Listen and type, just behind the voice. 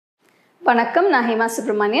வணக்கம், நான் Hema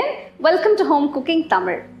Subramanian. Welcome to home cooking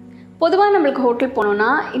Tamil. பொதுவாக நம்மளுக்கு ஹோட்டல் போனோம்னா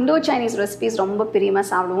இண்டோ சைனீஸ் ரெசிபீஸ் ரொம்ப பிரியமாக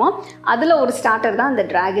சாப்பிடுவோம். அதில் ஒரு ஸ்டார்டர் தான் இந்த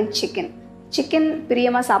டிராகன் சிக்கன்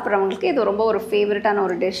பிரியமாக சாப்பிட்றவங்களுக்கு இது ரொம்ப ஒரு ஃபேவரட்டான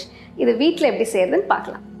ஒரு டிஷ். இது வீட்டில் எப்படி செய்யறதுன்னு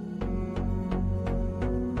பார்க்கலாம்.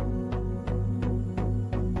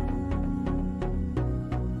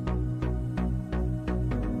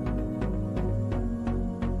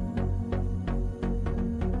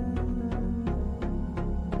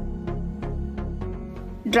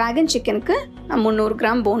 டிராகன் சிக்கனுக்கு நான் 300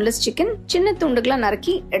 கிராம் போன்லெஸ் சிக்கன் சின்ன துண்டுகளாக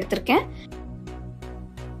நறுக்கி எடுத்திருக்கேன்.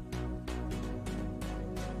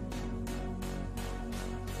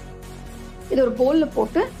 இது ஒரு பவுலில்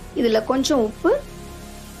போட்டு இதில் கொஞ்சம் உப்பு,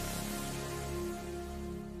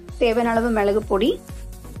 தேவையான அளவு மிளகு பொடி,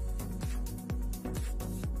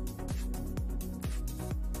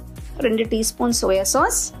 ரெண்டு டீஸ்பூன் சோயா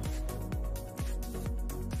சாஸ்,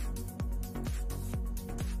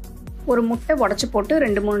 ஒரு முட்டை உடைச்சு போட்டு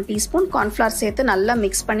 2-3 டீஸ்பூன் கார்ன்ஃப்ளவர் சேர்த்து நல்லா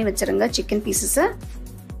மிக்ஸ் பண்ணி வச்சிருங்க சிக்கன் பீசஸை.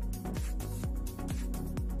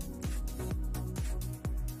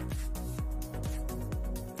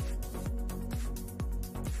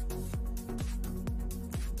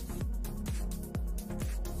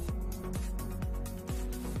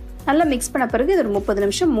 நல்லா மிக்ஸ் பண்ண பிறகு இது ஒரு 30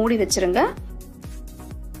 நிமிஷம் மூடி வச்சிருங்க.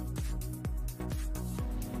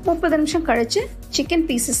 30 நிமிஷம் கழிச்சு சிக்கன்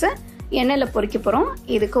பீசஸை எண்ணெயில் பொரிக்க போகிறோம்.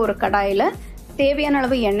 இதுக்கு ஒரு கடாயில் தேவையான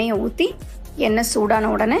அளவு எண்ணெயை ஊற்றி எண்ணெய் சூடான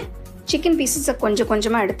உடனே சிக்கன் பீசஸை கொஞ்சம்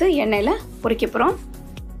கொஞ்சமாக எடுத்து எண்ணெயில் பொரிக்க போகிறோம்.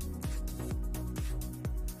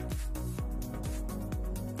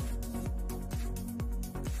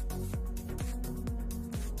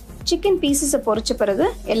 சிக்கன் பீசஸை பொரிச்ச பிறகு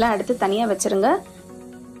எல்லாம் எடுத்து தனியாக வச்சிருங்க.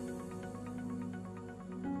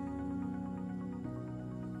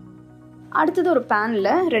 அடுத்தது ஒரு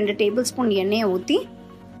பேனில் 2 டேபிள் ஸ்பூன் எண்ணெயை ஊற்றி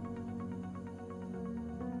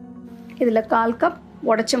இதில் 1/4 கப்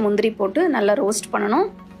உடைச்ச முந்திரி போட்டு நல்லா ரோஸ்ட் பண்ணணும்.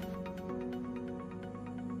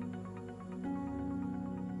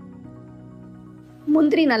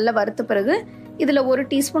 முந்திரி நல்லா வறுத்த பிறகு இதில் 1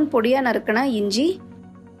 டீஸ்பூன் பொடியாக நறுக்கின இஞ்சி,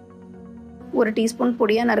 1 டீஸ்பூன்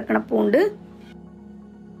பொடியாக நறுக்கின பூண்டு,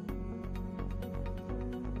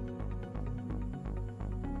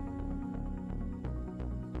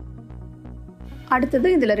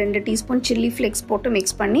 அடுத்தது இதில் 2 டீஸ்பூன் சில்லி ஃப்ளேக்ஸ் போட்டு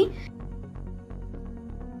மிக்ஸ் பண்ணி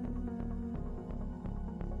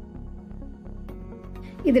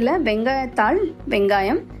இதில் வெங்காயத்தாள்,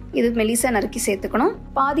 வெங்காயம் இது மெலிசா நறுக்கி சேர்த்துக்கணும்.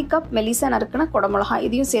 பாதி கப் மெலிசா நறுக்கின குடமிளகா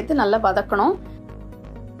இதையும் சேர்த்து நல்லா வதக்கணும்.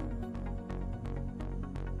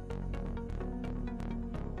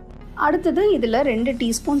 அடுத்தது இதில் 2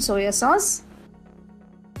 teaspoon soya sauce,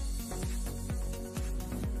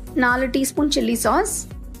 4 teaspoon chilli sauce,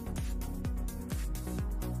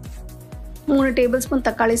 3 table spoon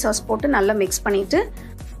தக்காளி சாஸ் போட்டு நல்லா மிக்ஸ் பண்ணிட்டு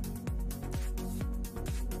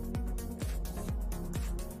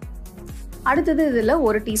அடுத்தது இதில்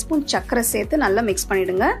 1 டீஸ்பூன் சர்க்கரை சேர்த்து நல்லா மிக்ஸ்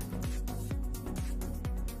பண்ணிடுங்க.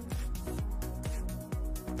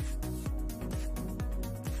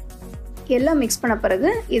 எல்லாம் மிக்ஸ் பண்ண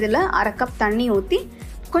பிறகு இதில் 1/2 கப் தண்ணி ஊற்றி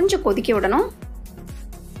கொஞ்சம் கொதிக்க விடணும்.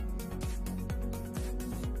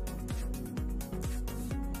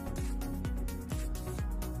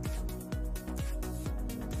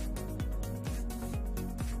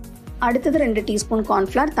 அடுத்தது 2 டீஸ்பூன்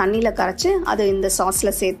கார்ன்ஃப்ளவர் தண்ணியில் கரைச்சி அது இந்த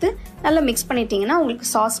சாஸில் சேர்த்து நல்லா மிக்ஸ் பண்ணிட்டீங்கன்னா உங்களுக்கு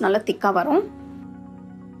சாஸ் நல்லா திக்காக வரும்.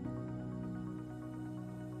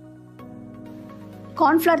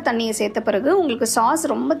 கார்ன்ஃப்ளவர் தண்ணியை சேர்த்த பிறகு உங்களுக்கு சாஸ்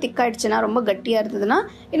ரொம்ப திக்காயிடுச்சுன்னா, ரொம்ப கட்டியாக இருந்ததுன்னா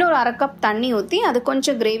இன்னொரு 1/2 கப் தண்ணி ஊற்றி அது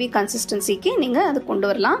கொஞ்சம் கிரேவி கன்சிஸ்டன்சிக்கு நீங்கள் அது கொண்டு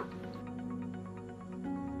வரலாம்.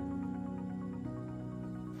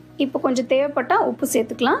 இப்போ கொஞ்சம் தேவைப்பட்டால் உப்பு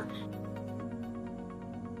சேர்த்துக்கலாம்.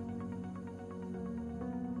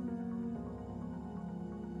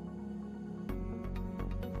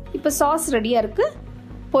 இப்போ சாஸ் ரெடியாக இருக்குது.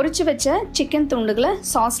 பொரிச்சு வச்ச சிக்கன் துண்டுகளை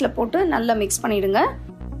சாஸில் போட்டு நல்லா மிக்ஸ் பண்ணிடுங்க.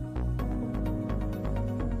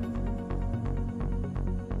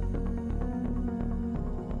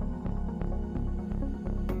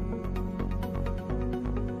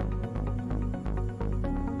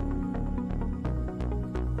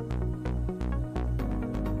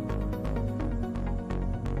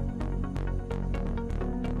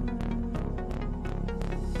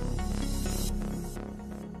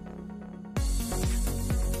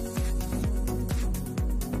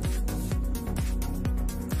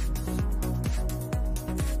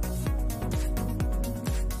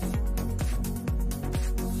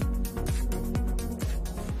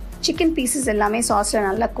 சிக்கன் பீசஸ் எல்லாமே சாஸில்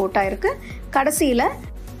நல்லா கோட்டாக இருக்குது. கடைசியில்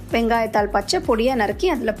வெங்காயத்தாள் பச்சை பொடியாக நறுக்கி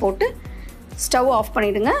அதில் போட்டு ஸ்டவ் ஆஃப்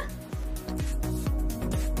பண்ணிவிடுங்க.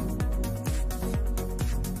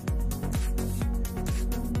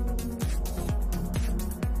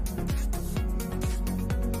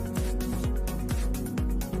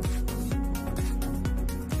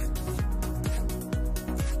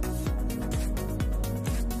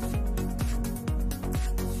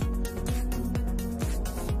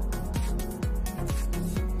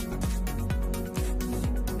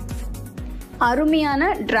 அருமையான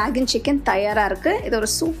டிராகன் சிக்கன் தயாராக இருக்குது. இது ஒரு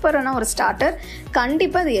சூப்பரான ஒரு ஸ்டார்டர்.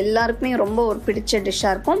 கண்டிப்பாக இது எல்லாருக்குமே ரொம்ப ஒரு பிடிச்ச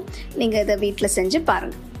டிஷ்ஷாக இருக்கும். நீங்கள் இதை வீட்டில் செஞ்சு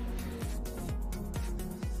பாருங்கள்.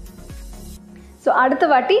 ஸோ அடுத்த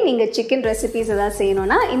வாட்டி நீங்கள் சிக்கன் ரெசிபீஸ் எதாவது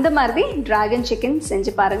செய்யணுன்னா இந்த மாதிரி டிராகன் சிக்கன்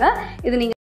செஞ்சு பாருங்கள். இது நீங்கள்